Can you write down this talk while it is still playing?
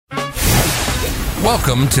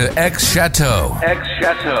Welcome to X Chateau,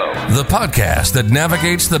 the podcast that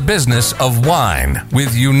navigates the business of wine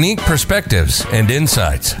with unique perspectives and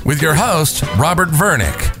insights with your hosts, Robert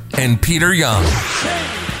Vernick and Peter Young.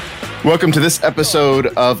 Welcome to this episode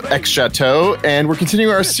of X Chateau, and we're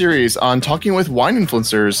continuing our series on talking with wine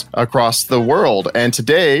influencers across the world. And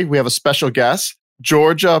today we have a special guest,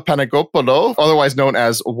 Georgia Panagopoulou, otherwise known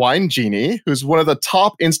as Wine Genie, who's one of the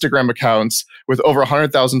top Instagram accounts with over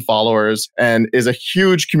 100,000 followers and is a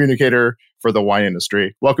huge communicator for the wine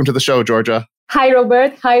industry. Welcome to the show, Georgia. Hi,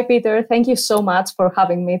 Robert. Hi, Peter. Thank you so much for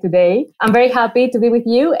having me today. I'm very happy to be with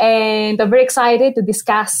you, and I'm very excited to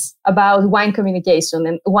discuss about wine communication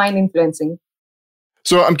and wine influencing.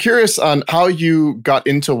 So I'm curious on how you got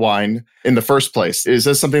into wine in the first place. Is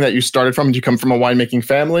this something that you started from? Did you come from a winemaking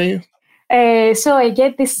family? So I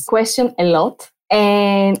get this question a lot,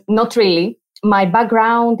 and not really. My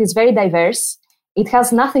background is very diverse. It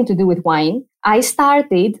has nothing to do with wine. I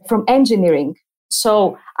started from engineering.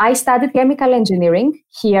 So I studied chemical engineering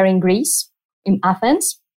here in Greece, in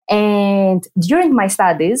Athens. And during my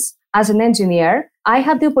studies as an engineer, I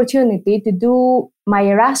had the opportunity to do my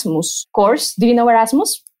Erasmus course. Do you know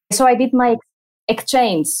Erasmus? So I did my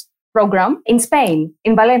exchange program in Spain,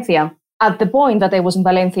 in Valencia. At the point that I was in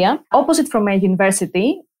Valencia, opposite from my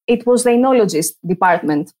university, it was the enologist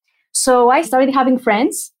department. So I started having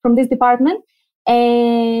friends from this department.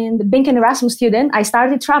 And being an Erasmus student, I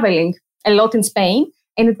started traveling a lot in Spain.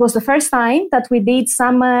 And it was the first time that we did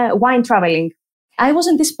some wine traveling. I was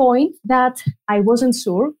at this point that I wasn't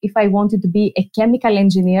sure if I wanted to be a chemical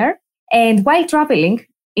engineer. And while traveling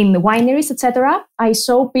in the wineries, etc., I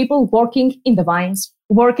saw people working in the vines,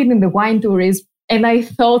 working in the wine tourism. And I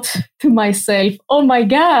thought to myself, oh my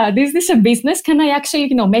God, is this a business? Can I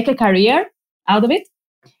actually, make a career out of it?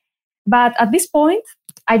 But at this point,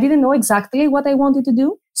 I didn't know exactly what I wanted to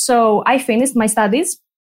do. So I finished my studies.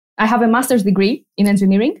 I have a master's degree in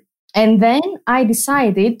engineering. And then I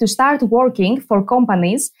decided to start working for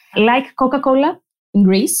companies like Coca-Cola in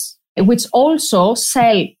Greece, which also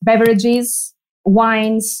sell beverages,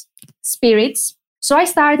 wines, spirits. So I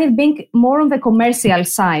started being more on the commercial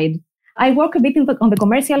side. I work a bit on the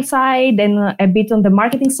commercial side and a bit on the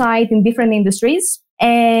marketing side in different industries.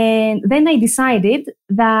 And then I decided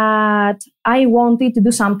that I wanted to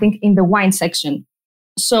do something in the wine section.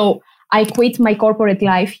 So I quit my corporate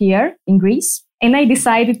life here in Greece and I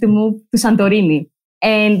decided to move to Santorini.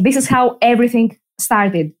 And this is how everything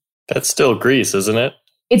started. That's still Greece, isn't it?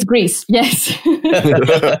 It's Greece, yes.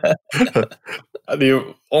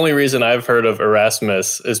 The only reason I've heard of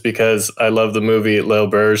Erasmus is because I love the movie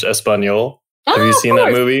L'Auberge Espagnole. Have you seen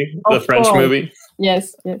that movie? The French movie?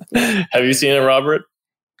 Yes. Have you seen it, Robert?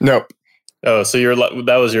 Nope. Oh, so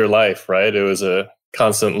that was your life, right? It was a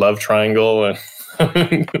constant love triangle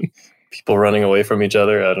and people running away from each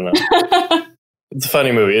other. I don't know. It's a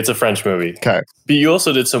funny movie. It's a French movie. Okay. But you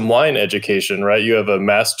also did some wine education, right? You have a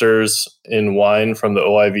master's in wine from the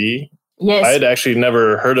OIV. Yes. I had actually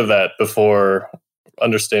never heard of that before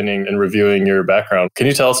understanding and reviewing your background. Can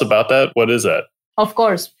you tell us about that? What is that? Of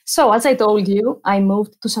course. So as I told you, I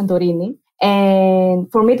moved to Santorini.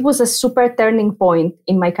 And for me, it was a super turning point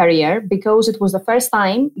in my career because it was the first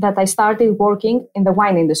time that I started working in the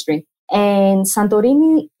wine industry. And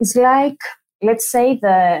Santorini is like, let's say,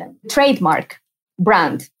 the trademark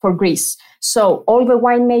brand for Greece. So all the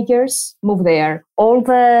winemakers move there, all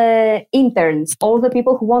the interns, all the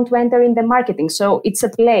people who want to enter in the marketing. So it's a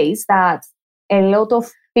place that a lot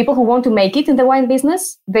of people who want to make it in the wine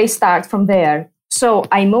business, they start from there. So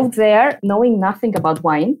I moved there knowing nothing about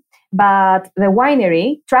wine, but the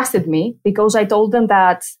winery trusted me because I told them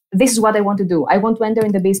that this is what I want to do. I want to enter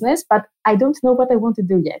in the business, but I don't know what I want to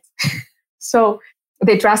do yet. So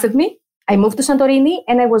they trusted me. I moved to Santorini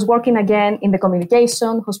and I was working again in the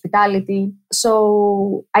communication, hospitality.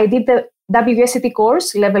 So I did the WSET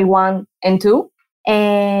course, level 1 and 2.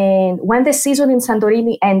 And when the season in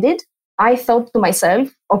Santorini ended, I thought to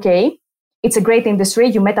myself, okay, it's a great industry.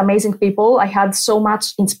 You met amazing people. I had so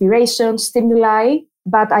much inspiration, stimuli,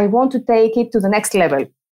 but I want to take it to the next level.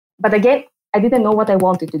 But again, I didn't know what I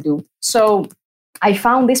wanted to do. So I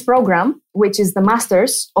found this program, which is the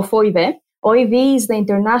Masters of OIV. OIV is the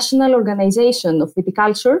International Organization of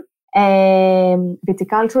Viticulture and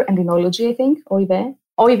Enology, I think, OIV.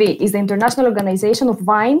 OIV is the International Organization of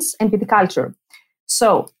Vines and Viticulture.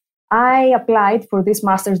 So I applied for this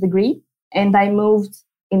master's degree and I moved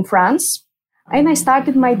in France and I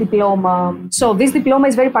started my diploma. So this diploma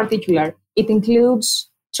is very particular. It includes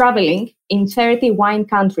traveling in 30 wine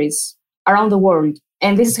countries around the world.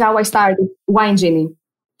 And this is how I started Wine Genie.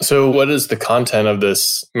 So what is the content of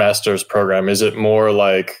this master's program? Is it more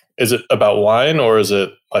like Is it about wine, or is it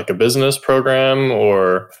like a business program,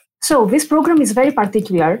 or? So this program is very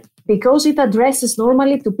particular because it addresses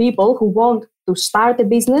normally to people who want to start a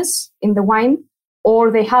business in the wine,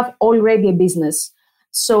 or they have already a business.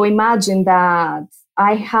 So imagine that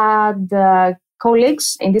I had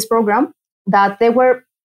colleagues in this program that they were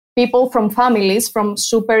people from families from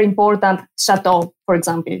super important chateau, for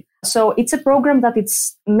example. So it's a program that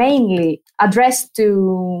it's mainly addressed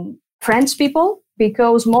to French people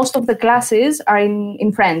because most of the classes are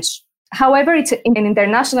in French. However, it's an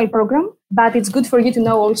international program, but it's good for you to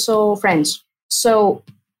know also French. So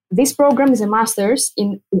this program is a master's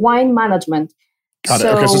in wine management. Got it.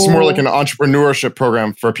 Okay, so it's more like an entrepreneurship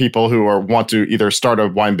program for people who want to either start a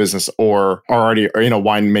wine business or already are in a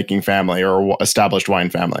wine-making family or established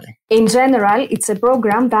wine family. In general, it's a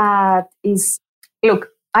program that is, look,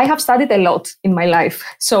 I have studied a lot in my life.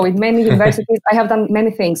 So in many universities, I have done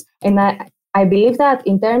many things. And I believe that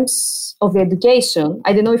in terms of the education,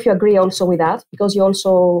 I don't know if you agree also with that, because you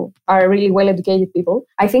also are really well-educated people.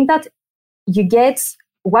 I think that you get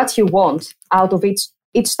what you want out of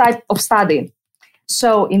each type of study.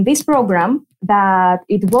 So in this program, that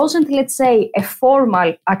it wasn't, let's say, a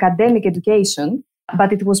formal academic education,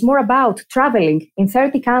 but it was more about traveling in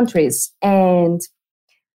 30 countries and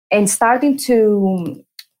starting to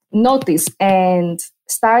notice and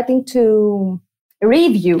starting to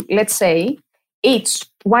review, let's say, each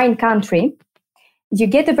wine country. You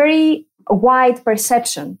get a very wide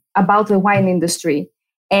perception about the wine industry.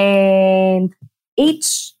 And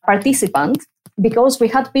each participant, because we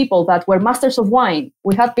had people that were masters of wine,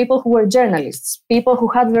 we had people who were journalists, people who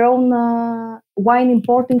had their own wine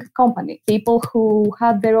importing company, people who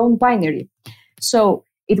had their own winery. So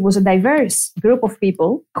it was a diverse group of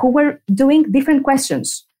people who were doing different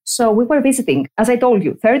questions. So we were visiting, as I told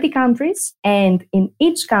you, 30 countries, and in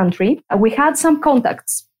each country, we had some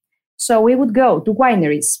contacts. So we would go to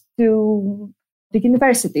wineries, to the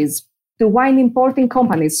universities, to wine importing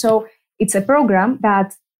companies. So it's a program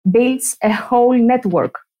that builds a whole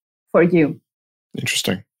network for you.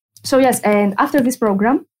 Interesting. So yes, and after this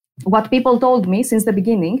program, what people told me since the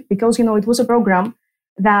beginning, because, it was a program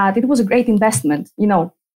that it was a great investment,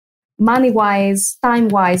 money-wise,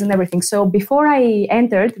 time-wise, and everything. So before I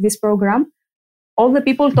entered this program, all the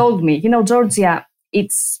people told me, Georgia,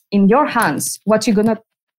 it's in your hands what you're going to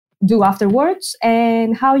do afterwards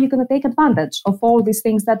and how you're going to take advantage of all these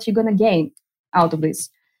things that you're going to gain out of this.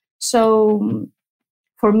 So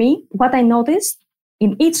for me, what I noticed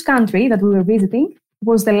in each country that we were visiting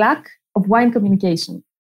was the lack of wine communication.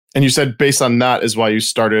 And you said based on that is why you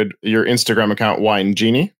started your Instagram account, Wine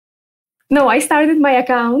Genie? No, I started my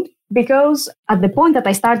account because at the point that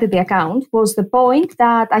I started the account was the point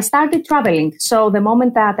that I started traveling. So the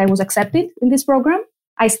moment that I was accepted in this program,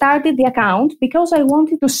 I started the account because I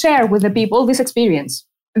wanted to share with the people this experience.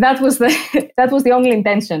 That was the only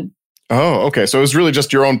intention. Oh, okay. So it was really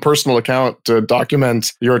just your own personal account to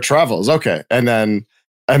document your travels. Okay. And then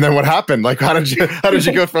what happened? Like, how did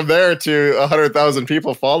you go from there to 100,000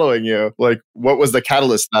 people following you? Like, what was the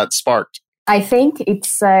catalyst that sparked? I think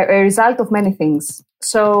it's a result of many things.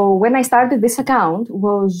 So when I started this account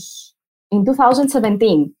was in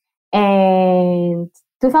 2017. And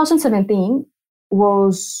 2017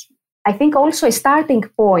 was, I think, also a starting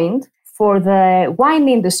point for the wine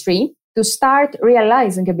industry to start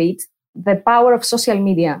realizing a bit the power of social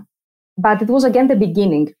media. But it was again the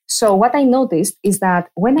beginning. So what I noticed is that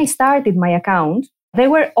when I started my account, there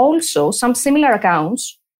were also some similar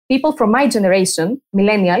accounts, people from my generation,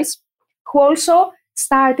 millennials, who also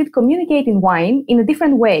started communicating wine in a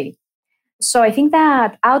different way. So I think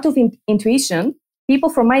that out of intuition, people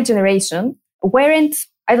from my generation weren't,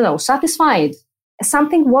 satisfied.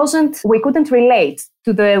 We couldn't relate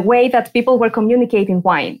to the way that people were communicating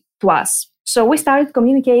wine to us. So we started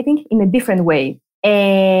communicating in a different way.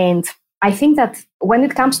 And I think that when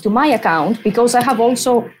it comes to my account, because I have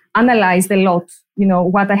also analyzed a lot,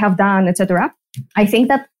 what I have done, etc., I think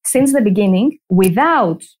that since the beginning,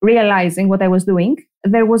 without realizing what I was doing,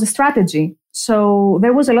 there was a strategy. So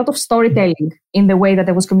there was a lot of storytelling in the way that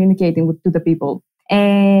I was communicating to the people.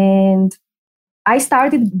 And I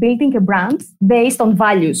started building a brand based on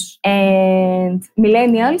values. And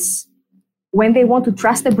millennials, when they want to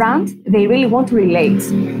trust a brand, they really want to relate.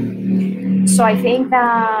 So I think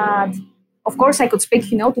that, of course, I could speak,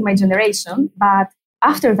 to my generation, but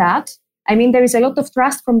after that, there is a lot of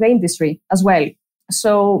trust from the industry as well.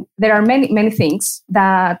 So there are many, many things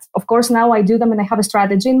that, of course, now I do them and I have a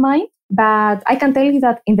strategy in mind. But I can tell you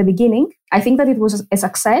that in the beginning, I think that it was a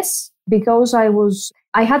success because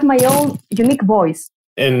I had my own unique voice.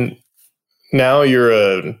 And Now you're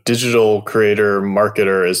a digital creator,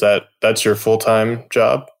 marketer. That's your full-time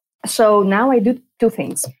job? So now I do two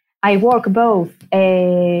things. I work both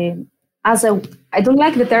I don't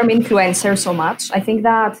like the term influencer so much. I think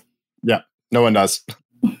that... Yeah, no one does.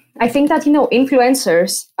 I think that,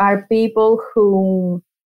 influencers are people who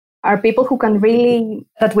can really,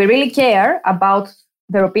 that we really care about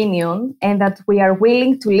their opinion and that we are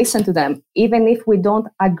willing to listen to them, even if we don't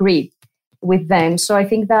agree with them. So I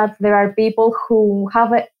think that there are people who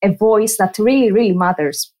have a voice that really, really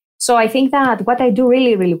matters. So I think that what I do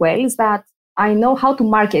really, really well is that I know how to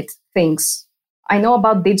market things. I know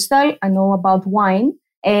about digital, I know about wine.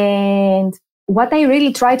 And what I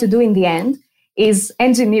really try to do in the end is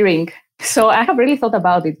engineering. So I have really thought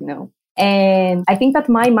about it, And I think that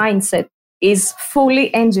my mindset is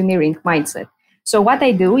fully engineering mindset. So what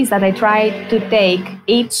I do is that I try to take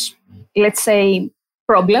each, let's say,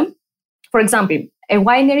 problem. For example, a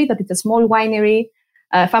winery that is a small winery,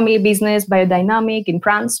 family business, biodynamic in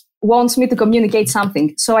France, wants me to communicate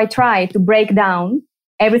something. So I try to break down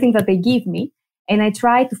everything that they give me, and I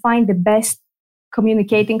try to find the best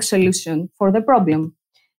communicating solution for the problem.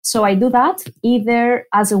 So I do that either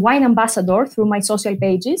as a wine ambassador through my social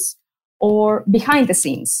pages or behind the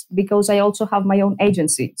scenes, because I also have my own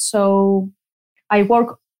agency. So I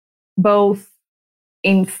work both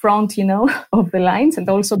in front, of the lines and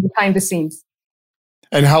also behind the scenes.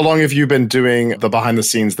 And how long have you been doing the behind the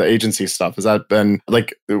scenes, the agency stuff? Has that been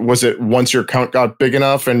was it once your account got big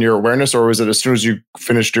enough and your awareness, or was it as soon as you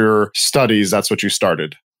finished your studies, that's what you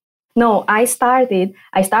started? No, I started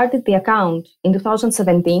the account in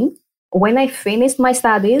 2017. When I finished my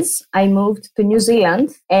studies, I moved to New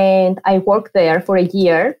Zealand and I worked there for a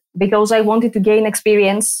year because I wanted to gain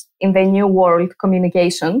experience in the new world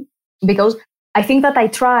communication, because I think that I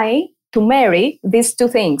try to marry these two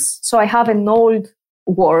things. So I have an old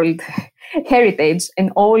world heritage,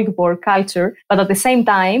 an old world culture, but at the same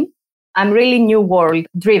time, I'm really new world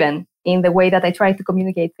driven in the way that I try to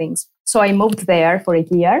communicate things. So I moved there for a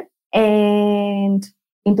year. And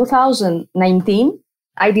in 2019,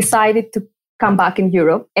 I decided to come back in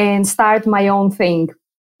Europe and start my own thing.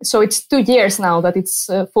 So it's 2 years now that it's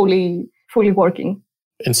fully working.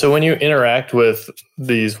 And so when you interact with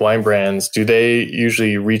these wine brands, do they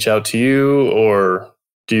usually reach out to you or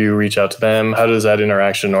do you reach out to them? How does that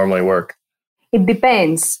interaction normally work? It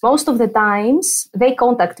depends. Most of the times they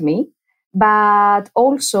contact me, but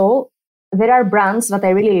also there are brands that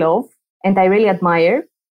I really love and I really admire.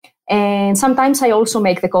 And sometimes I also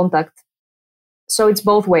make the contact. So it's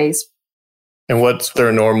both ways. And what's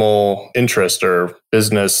their normal interest or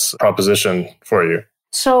business proposition for you?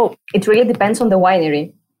 So it really depends on the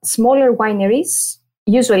winery. Smaller wineries,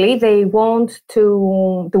 usually they want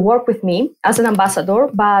to work with me as an ambassador,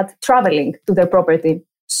 but traveling to their property.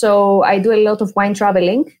 So I do a lot of wine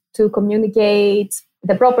traveling to communicate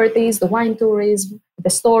the properties, the wine tourism, the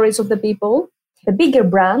stories of the people. The bigger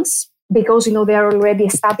brands, because they are already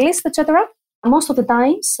established, etc. Most of the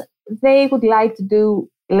times they would like to do,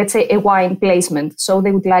 let's say, a wine placement. So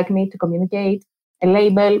they would like me to communicate a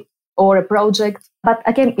label or a project. But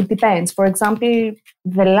again, it depends. For example,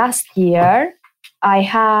 the last year I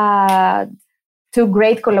had 2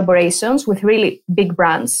 great collaborations with really big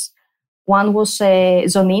brands. One was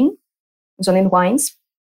Zonin Wines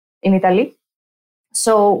in Italy.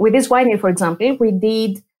 So with this winery, for example, we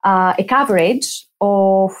did a coverage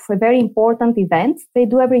of a very important event they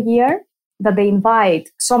do every year, that they invite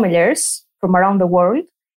sommeliers from around the world,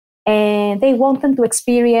 and they want them to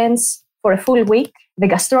experience for a full week the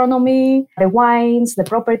gastronomy, the wines, the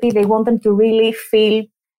property. They want them to really feel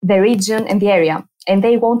the region and the area. And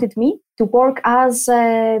they wanted me to work as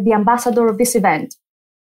the ambassador of this event.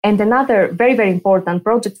 And another very, very important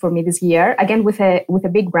project for me this year, again with a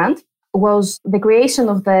big brand, was the creation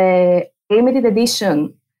of the limited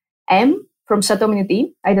edition M from Chateau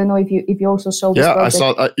Minuty. I don't know if you also saw this project. I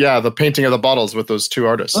saw the painting of the bottles with those 2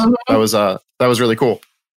 artists. Mm-hmm. That was really cool.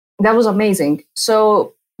 That was amazing.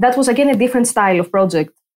 So that was again a different style of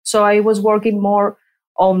project. So I was working more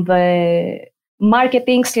on the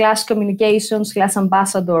marketing / communication /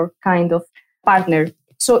 ambassador kind of partner.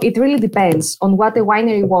 So it really depends on what the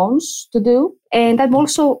winery wants to do. And I'm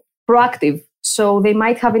also proactive. So they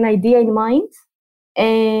might have an idea in mind.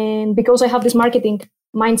 And because I have this marketing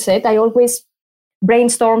mindset, I always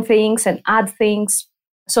brainstorm things and add things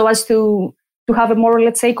so as to have a more,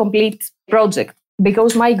 let's say, complete project.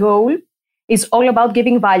 Because my goal is all about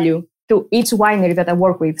giving value to each winery that I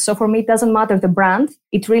work with. So for me, it doesn't matter the brand.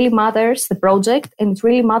 It really matters the project. And it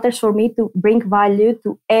really matters for me to bring value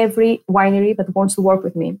to every winery that wants to work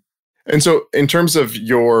with me. And so in terms of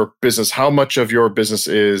your business, how much of your business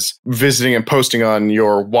is visiting and posting on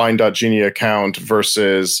your wine.genie account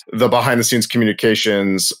versus the behind the scenes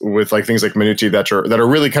communications with like things like Minuti that are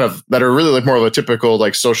really like more of a typical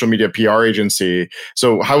like social media PR agency?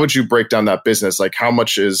 So how would you break down that business? Like how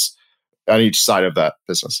much is on each side of that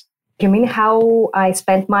business? You mean how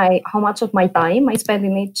much of my time I spend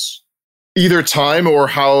in each? Either time or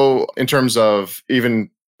how, in terms of even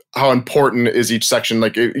how important is each section?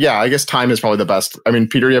 Like, I guess time is probably the best. I mean,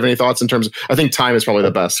 Peter, you have any thoughts in terms of, I think time is probably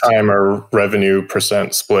the best. Time or revenue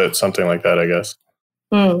percent split, something like that, I guess.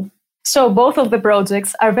 So both of the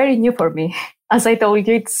projects are very new for me. As I told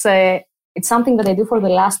you, it's something that I do for the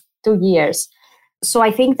last 2 years. So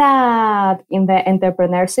I think that in the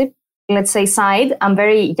entrepreneurship, let's say, side, I'm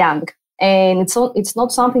very young. And it's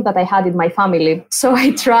not something that I had in my family. So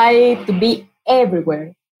I try to be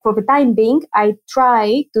everywhere. For the time being, I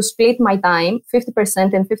try to split my time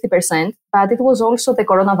 50% and 50%, but it was also the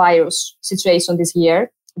coronavirus situation this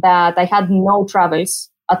year that I had no travels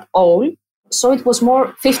at all. So it was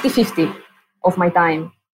more 50-50 of my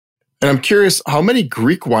time. And I'm curious how many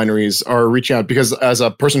Greek wineries are reaching out, because as a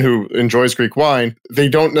person who enjoys Greek wine, they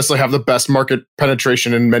don't necessarily have the best market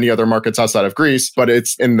penetration in many other markets outside of Greece, but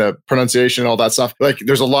it's in the pronunciation and all that stuff. Like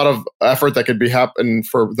there's a lot of effort that could be happening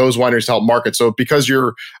for those wineries to help market. So because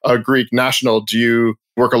you're a Greek national, do you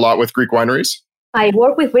work a lot with Greek wineries? I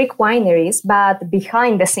work with Greek wineries, but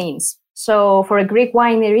behind the scenes. So for a Greek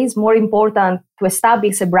winery, it's more important to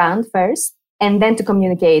establish a brand first and then to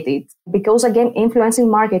communicate it. Because again,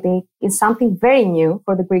 influencing marketing is something very new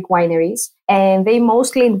for the Greek wineries, and they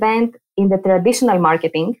mostly invent in the traditional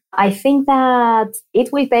marketing. I think that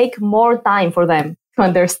it will take more time for them to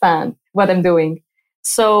understand what I'm doing.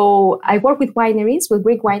 So I work with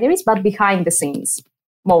Greek wineries, but behind the scenes,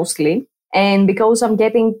 mostly. And because I'm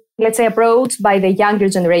getting, let's say, approached by the younger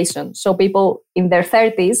generation, so people in their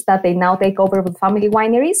 30s that they now take over with family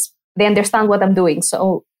wineries, they understand what I'm doing.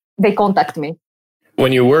 So they contact me.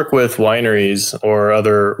 When you work with wineries or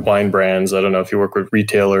other wine brands, I don't know if you work with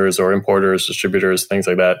retailers or importers, distributors, things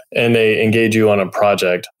like that, and they engage you on a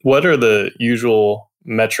project, what are the usual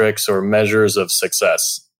metrics or measures of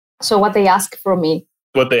success? So what they ask from me.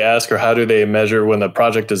 What they ask, or how do they measure when the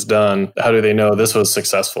project is done? How do they know this was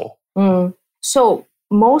successful? So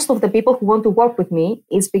most of the people who want to work with me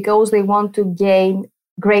is because they want to gain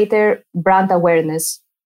greater brand awareness.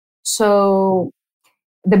 So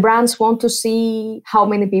the brands want to see how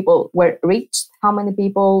many people were reached, how many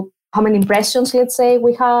impressions, let's say,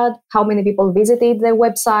 we had, how many people visited their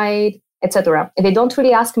website, etc. They don't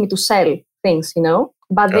really ask me to sell things,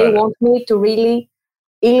 but they want me to really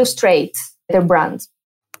illustrate their brand.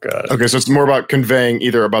 Got it. Okay, so it's more about conveying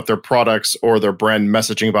either about their products or their brand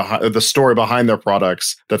messaging behind the story behind their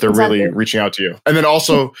products that they're really reaching out to you. And then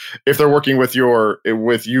also, if they're working with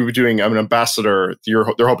you doing an ambassador,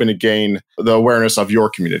 they're hoping to gain the awareness of your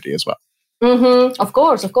community as well. Of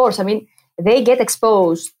course. I mean, they get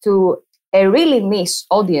exposed to a really niche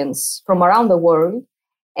audience from around the world,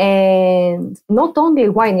 and not only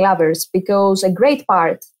wine lovers, because a great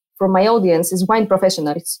part from my audience is wine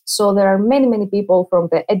professionals. So there are many, many people from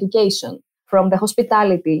the education, from the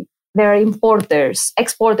hospitality. There are importers,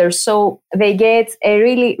 exporters. So they get a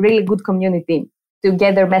really, really good community to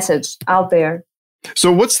get their message out there.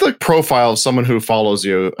 So what's the profile of someone who follows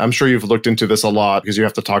you? I'm sure you've looked into this a lot because you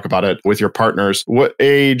have to talk about it with your partners. What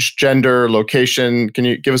age, gender, location? Can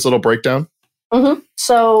you give us a little breakdown?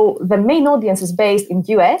 So the main audience is based in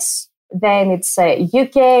US. Then it's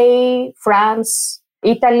UK, France,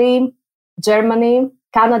 Italy, Germany,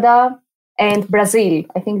 Canada, and Brazil.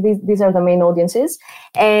 I think these are the main audiences.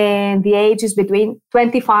 And the age is between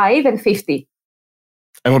 25 and 50.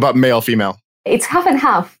 And what about male, female? It's half and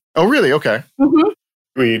half. Oh, really? Okay.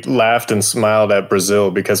 We laughed and smiled at Brazil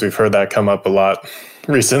because we've heard that come up a lot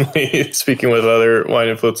recently. Speaking with other wine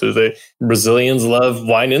influencers, Brazilians love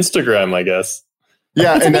wine Instagram, I guess.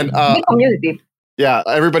 Yeah, it's and a big community. Yeah,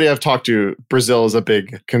 everybody I've talked to, Brazil is a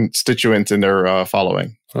big constituent in their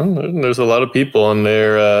following. Well, there's a lot of people, and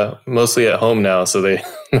they're mostly at home now, so they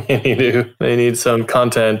need some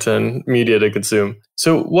content and media to consume.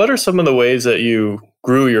 So what are some of the ways that you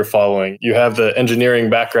grew your following? You have the engineering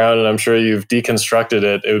background, and I'm sure you've deconstructed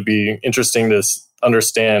it. It would be interesting to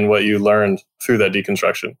understand what you learned through that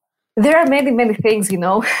deconstruction. There are many, many things,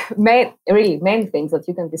 really many things that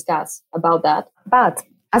you can discuss about that. But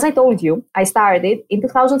as I told you, I started in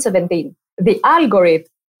 2017. The algorithm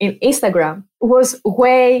in Instagram was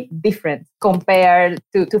way different compared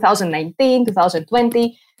to 2019,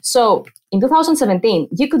 2020. So in 2017,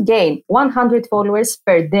 you could gain 100 followers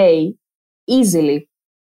per day easily.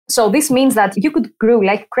 So this means that you could grow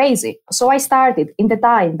like crazy. So I started in the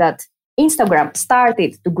time that Instagram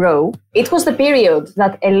started to grow. It was the period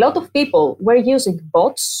that a lot of people were using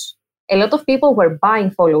bots. A lot of people were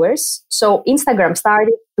buying followers. So Instagram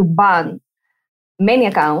started to ban many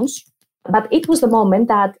accounts. But it was the moment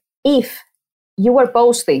that if you were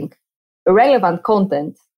posting relevant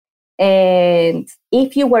content and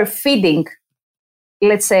if you were feeding,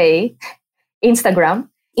 let's say, Instagram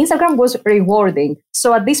was rewarding.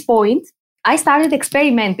 So at this point, I started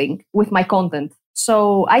experimenting with my content.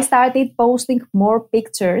 So I started posting more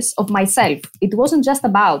pictures of myself. It wasn't just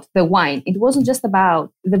about the wine. It wasn't just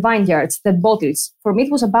about the vineyards, the bottles. For me,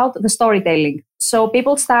 it was about the storytelling. So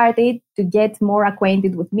people started to get more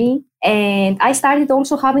acquainted with me. And I started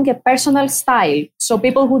also having a personal style. So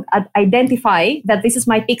people would identify that this is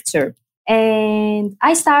my picture. And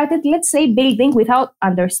I started, let's say, building without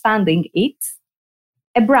understanding it,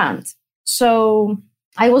 a brand. So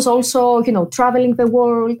I was also, traveling the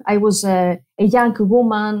world. I was a young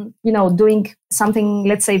woman, doing something,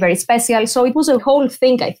 let's say, very special. So it was a whole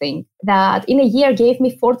thing, I think, that in a year gave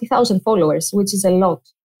me 40,000 followers, which is a lot.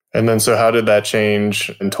 And then, so how did that change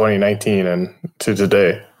in 2019 and to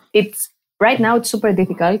today? Right now, it's super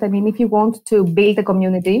difficult. I mean, if you want to build a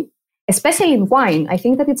community, especially in wine, I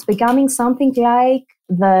think that it's becoming something like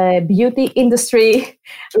the beauty industry,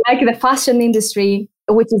 like the fashion industry,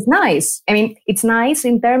 which is nice. I mean, it's nice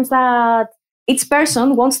in terms that each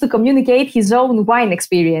person wants to communicate his own wine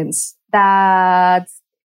experience, that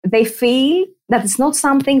they feel that it's not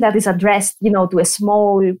something that is addressed, to a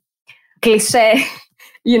small cliche,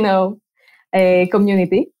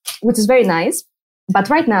 community, which is very nice. But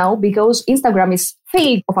right now, because Instagram is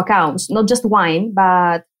filled of accounts, not just wine,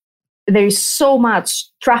 but there is so much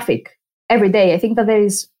traffic every day. I think that there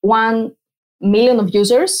is 1 million of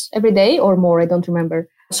users every day or more. I don't remember.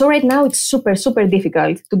 So right now it's super, super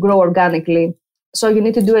difficult to grow organically. So you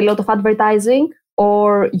need to do a lot of advertising,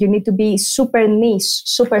 or you need to be super niche,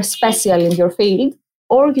 super special in your field,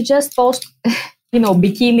 or you just post,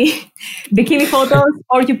 bikini photos,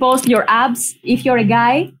 or you post your abs if you're a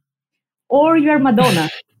guy, or you're Madonna.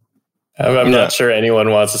 I'm not sure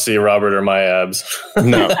anyone wants to see Robert or my abs.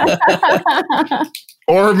 No.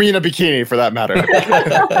 Or me in a bikini, for that matter.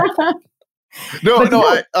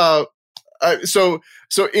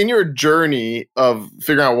 So in your journey of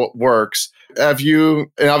figuring out what works, have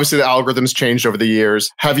you, and obviously the algorithms changed over the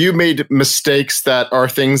years, have you made mistakes that are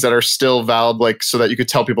things that are still valid, like so that you could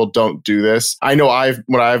tell people don't do this? I know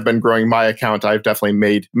when I've been growing my account, I've definitely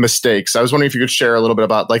made mistakes. I was wondering if you could share a little bit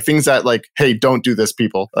about like things that like, hey, don't do this,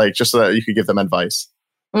 people, like just so that you could give them advice.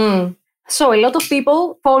 So a lot of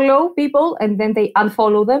people follow people and then they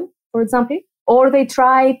unfollow them, for example, or they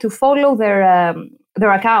try to follow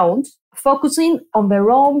their account, focusing on the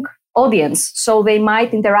wrong audience. So they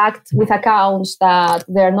might interact with accounts that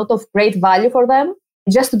they're not of great value for them,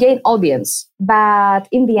 just to gain audience. But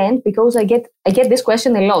in the end, because I get this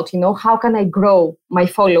question a lot, how can I grow my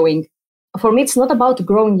following? For me, it's not about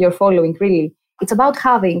growing your following, really. It's about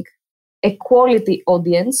having a quality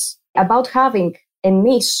audience, about having a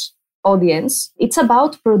niche audience. It's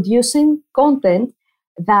about producing content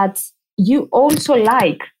that you also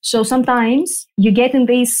like. So sometimes you get in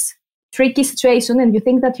this tricky situation and you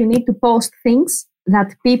think that you need to post things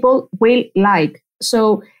that people will like.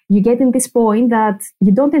 So you get in this point that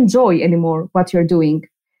you don't enjoy anymore what you're doing.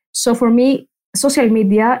 So for me, social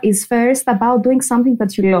media is first about doing something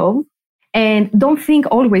that you love, and don't think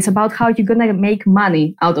always about how you're going to make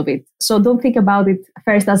money out of it. So don't think about it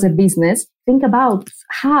first as a business. Think about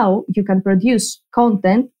how you can produce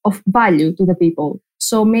content of value to the people.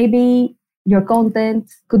 So maybe your content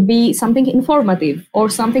could be something informative, or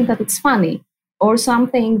something that it's funny, or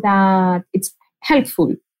something that it's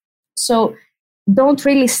helpful. So don't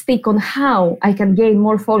really stick on how I can gain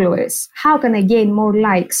more followers, how can I gain more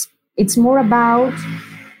likes. It's more about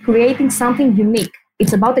creating something unique.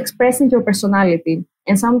 It's about expressing your personality.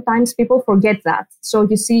 And sometimes people forget that. So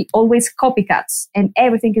you see always copycats and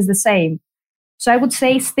everything is the same. So I would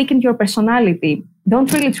say stick in your personality.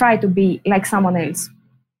 Don't really try to be like someone else.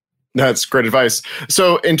 That's great advice.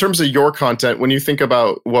 So in terms of your content, when you think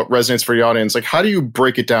about what resonates for your audience, like how do you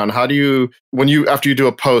break it down? How do you, after you do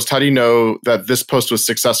a post, how do you know that this post was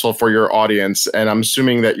successful for your audience? And I'm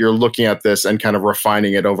assuming that you're looking at this and kind of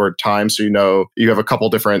refining it over time. So you have a couple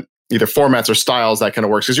different either formats or styles that kind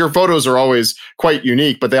of works. Because your photos are always quite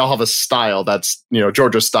unique, but they all have a style that's,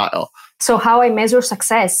 Georgia's style. So how I measure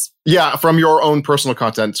success? Yeah, from your own personal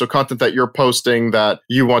content. So content that you're posting that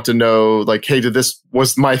you want to know, like, hey,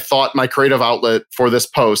 was my thought, my creative outlet for this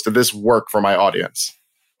post? Did this work for my audience?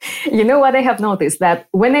 You know what I have noticed? That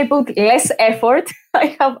when I put less effort,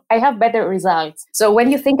 I have better results. So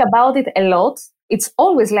when you think about it a lot, it's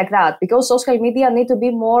always like that because social media need to be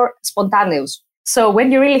more spontaneous. So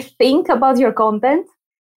when you really think about your content,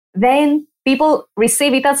 then people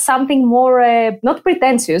receive it as something more, not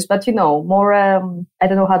pretentious, but, more, I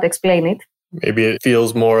don't know how to explain it. Maybe it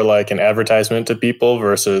feels more like an advertisement to people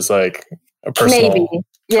versus like a personal Maybe.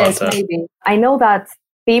 Yes, content. maybe. I know that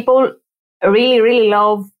people really, really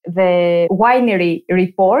love the winery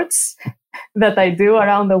reports that I do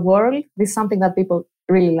around the world. This is something that people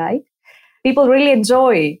really like. People really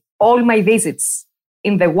enjoy all my visits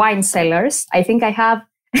in the wine cellars. I think I have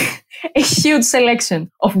a huge selection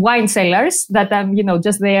of wine cellars that I'm,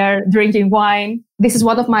 just there drinking wine. This is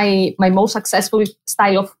one of my most successful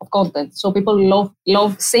style of content. So people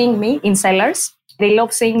love seeing me in cellars. They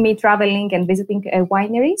love seeing me traveling and visiting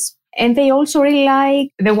wineries. And they also really like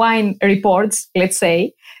the wine reports, let's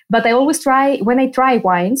say. But I always when I try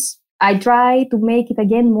wines, I try to make it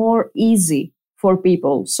again more easy for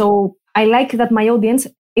people. So I like that my audience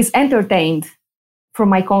is entertained from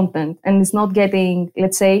my content and is not getting,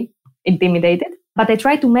 let's say, intimidated. But I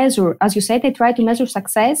try to measure, as you said, I try to measure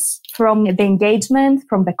success from the engagement,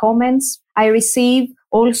 from the comments I receive,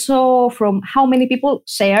 also from how many people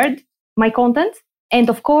shared my content. And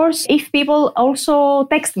of course, if people also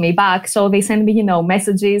text me back, so they send me,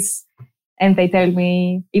 messages and they tell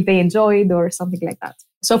me if they enjoyed or something like that.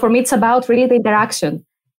 So for me, it's about really the interaction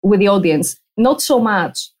with the audience, not so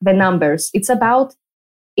much the numbers. It's about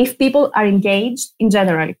if people are engaged in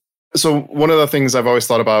general. So one of the things I've always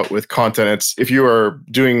thought about with content, it's if you are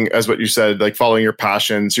doing, as what you said, like following your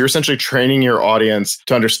passions, you're essentially training your audience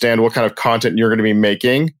to understand what kind of content you're going to be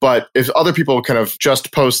making. But if other people kind of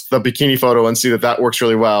just post the bikini photo and see that works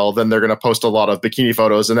really well, then they're going to post a lot of bikini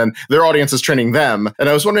photos and then their audience is training them. And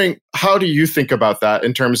I was wondering, how do you think about that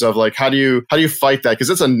in terms of like, how do you fight that? Because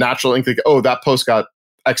it's a natural instinct, oh, that post got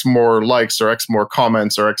X more likes or X more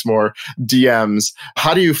comments or X more DMs.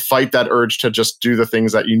 How do you fight that urge to just do the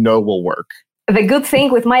things that you know will work? The good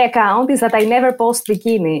thing with my account is that I never post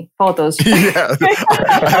bikini photos. Yeah,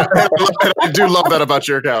 I do love that about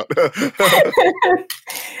your account.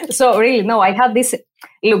 So really, no, I had this.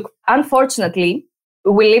 Look, unfortunately,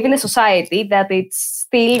 we live in a society that it's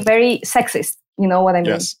still very sexist. You know what I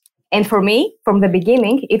mean? Yes. And for me, from the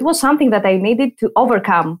beginning, it was something that I needed to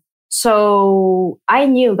overcome. So I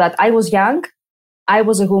knew that I was young, I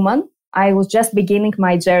was a woman, I was just beginning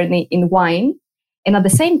my journey in wine. And at the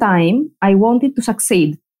same time, I wanted to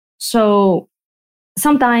succeed. So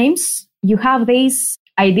sometimes you have these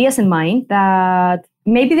ideas in mind that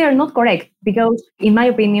maybe they're not correct because in my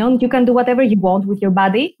opinion, you can do whatever you want with your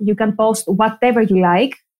body. You can post whatever you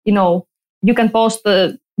like. You can post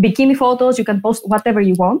bikini photos, you can post whatever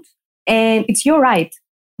you want. And it's your right.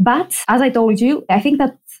 But as I told you, I think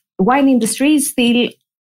that wine industry is still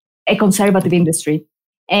a conservative industry.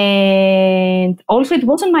 And also it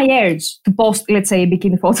wasn't my urge to post, let's say, a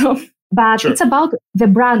bikini photo, but It's about the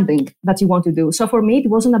branding that you want to do. So for me, it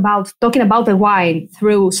wasn't about talking about the wine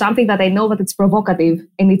through something that I know that it's provocative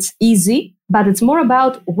and it's easy, but it's more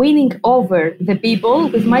about winning over the people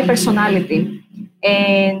with my personality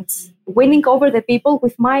and winning over the people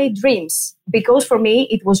with my dreams. Because for me,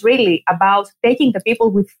 it was really about taking the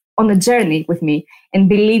people on a journey with me and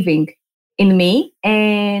believing in me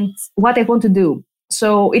and what I want to do.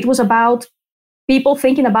 So it was about people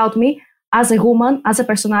thinking about me as a woman, as a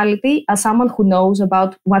personality, as someone who knows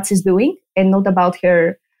about what she's doing and not about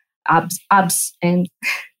her abs and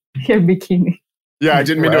her bikini. Yeah, I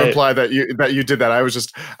didn't mean to imply that you did that. I was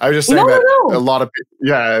just saying a lot of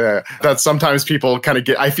people, that sometimes people kind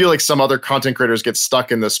of I feel like some other content creators get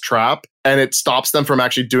stuck in this trap and it stops them from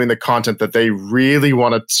actually doing the content that they really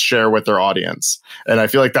want to share with their audience. And I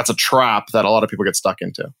feel like that's a trap that a lot of people get stuck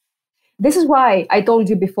into. This is why I told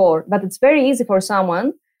you before that it's very easy for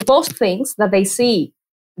someone to post things that they see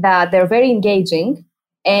that they're very engaging.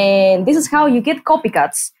 And this is how you get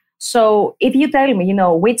copycats. So if you tell me,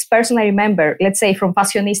 which person I remember, let's say from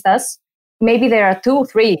Fashionistas, maybe there are 2 or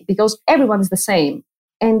 3 because everyone is the same.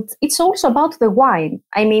 And it's also about the wine.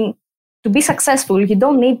 I mean, to be successful, you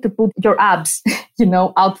don't need to put your abs,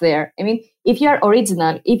 out there. I mean, if you are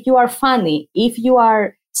original, if you are funny, if you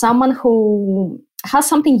are someone who has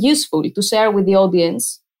something useful to share with the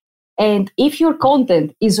audience, and if your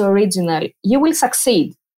content is original, you will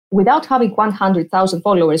succeed without having 100,000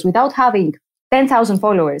 followers, without having 10,000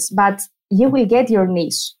 followers, but you will get your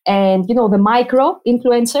niche. And, the micro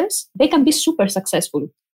influencers, they can be super successful,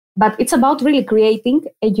 but it's about really creating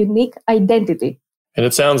a unique identity. And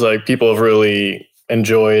it sounds like people have really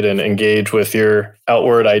enjoyed and engaged with your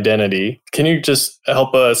outward identity. Can you just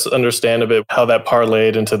help us understand a bit how that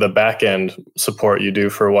parlayed into the back end support you do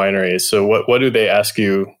for wineries? So what do they ask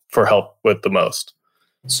you for help with the most?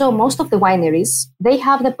 So most of the wineries, they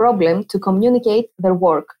have the problem to communicate their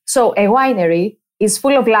work. So a winery is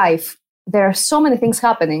full of life. There are so many things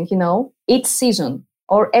happening, each season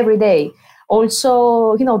or every day.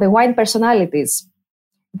 Also, the wine personalities,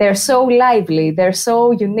 they're so lively, they're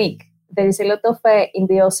so unique. There is a lot of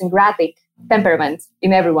idiosyncratic temperament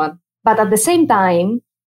in everyone. But at the same time,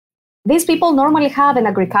 these people normally have an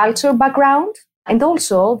agriculture background, and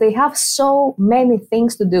also they have so many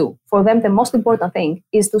things to do. For them, the most important thing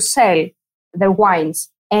is to sell their wines.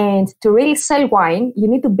 And to really sell wine, you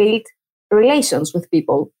need to build relations with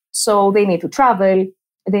people. So they need to travel,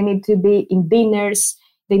 they need to be in dinners,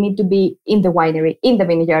 they need to be in the winery, in the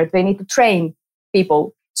vineyard, they need to train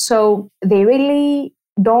people. So they really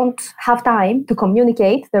don't have time to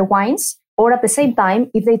communicate their wines, or at the same time,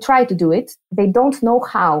 if they try to do it, they don't know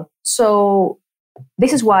how. So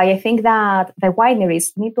this is why I think that the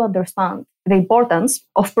wineries need to understand the importance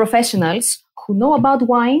of professionals who know about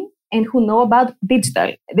wine and who know about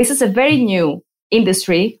digital. This is a very new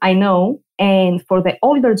industry, I know, and for the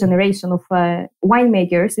older generation of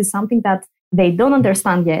winemakers, it's something that they don't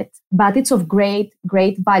understand yet, but it's of great,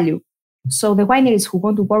 great value. So the wineries who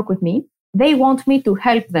want to work with me, they want me to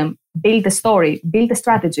help them build a story, build a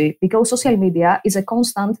strategy, because social media is a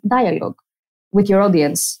constant dialogue with your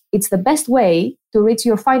audience. It's the best way to reach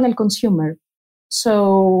your final consumer.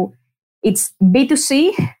 So it's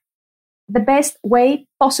B2C, the best way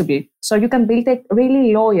possible. So you can build a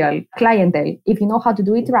really loyal clientele if you know how to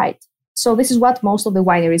do it right. So this is what most of the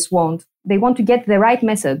wineries want. They want to get the right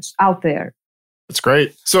message out there. That's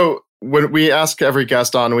great. So when we ask every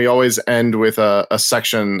guest on, we always end with a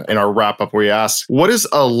section in our wrap-up where we ask, what is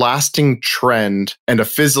a lasting trend and a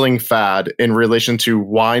fizzling fad in relation to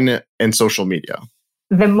wine and social media?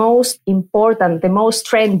 The most important, the most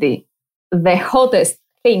trendy, the hottest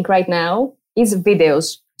thing right now is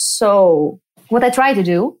videos. So what I try to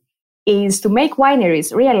do is to make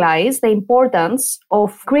wineries realize the importance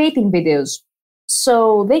of creating videos.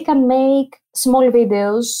 So they can make small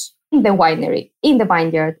videos in the winery, in the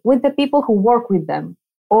vineyard, with the people who work with them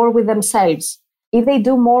or with themselves. If they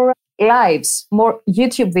do more lives, more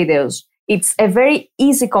YouTube videos, it's a very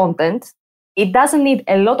easy content. It doesn't need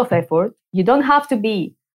a lot of effort. You don't have to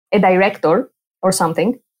be a director or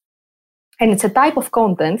something. And it's a type of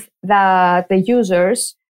content that the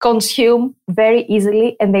users consume very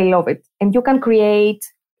easily and they love it. And you can create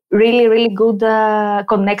really, really good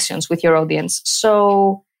connections with your audience.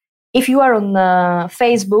 So if you are on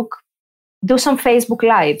Facebook, do some Facebook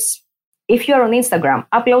lives. If you are on Instagram,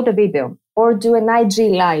 upload a video or do an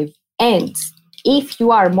IG live. And if you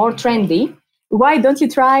are more trendy, why don't you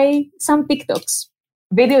try some TikToks?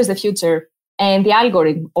 Video is the future. And the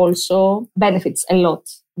algorithm also benefits a lot,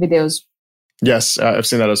 videos. Yes, I've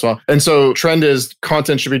seen that as well. And so trend is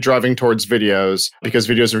content should be driving towards videos because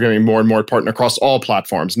videos are getting more and more important across all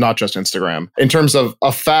platforms, not just Instagram. In terms of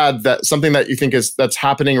a fad, that something that you think that's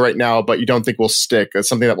happening right now, but you don't think will stick, it's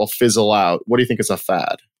something that will fizzle out. What do you think is a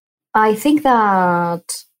fad? I think that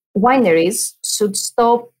wineries should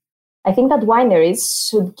stop. I think that wineries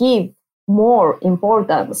should give more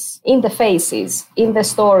importance in the faces, in the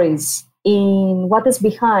stories, in what is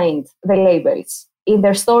behind the labels, in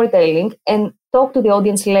their storytelling, and talk to the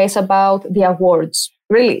audience less about the awards.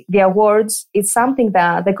 Really, the awards is something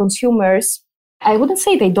that the consumers, I wouldn't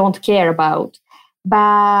say they don't care about, but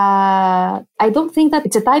I don't think that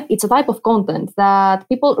it's a type of content that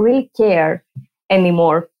people really care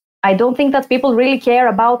anymore. I don't think that people really care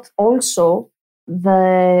about also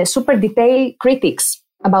the super detailed critics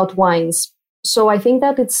about wines. So I think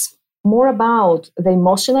that it's more about the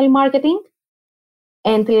emotional marketing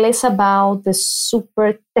and less about the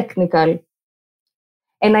super technical.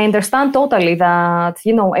 And I understand totally that,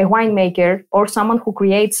 a winemaker or someone who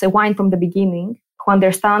creates a wine from the beginning, who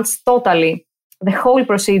understands totally the whole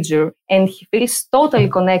procedure and he feels totally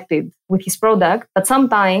connected with his product, but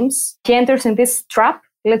sometimes he enters in this trap,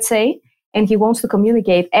 let's say, and he wants to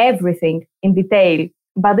communicate everything in detail.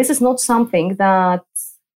 But this is not something that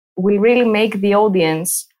will really make the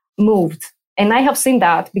audience moved. And I have seen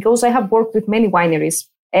that because I have worked with many wineries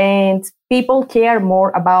and people care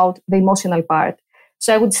more about the emotional part.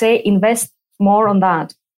 So I would say invest more on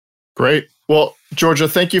that. Great. Well, Georgia,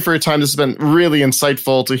 thank you for your time. This has been really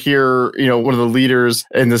insightful to hear, one of the leaders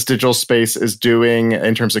in this digital space is doing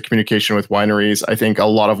in terms of communication with wineries. I think a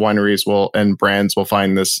lot of wineries and brands will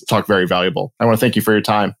find this talk very valuable. I want to thank you for your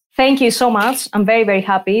time. Thank you so much. I'm very, very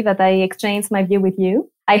happy that I exchanged my view with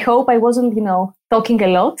you. I hope I wasn't, talking a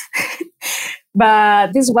lot.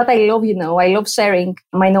 But this is what I love, I love sharing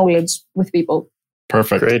my knowledge with people.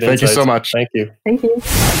 Perfect. Great Thank insights. you so much. Thank you. Thank you.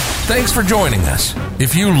 Thanks for joining us.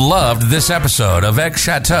 If you loved this episode of X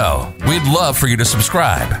Chateau, we'd love for you to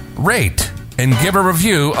subscribe, rate, and give a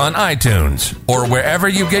review on iTunes or wherever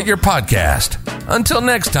you get your podcast. Until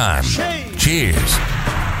next time, cheers.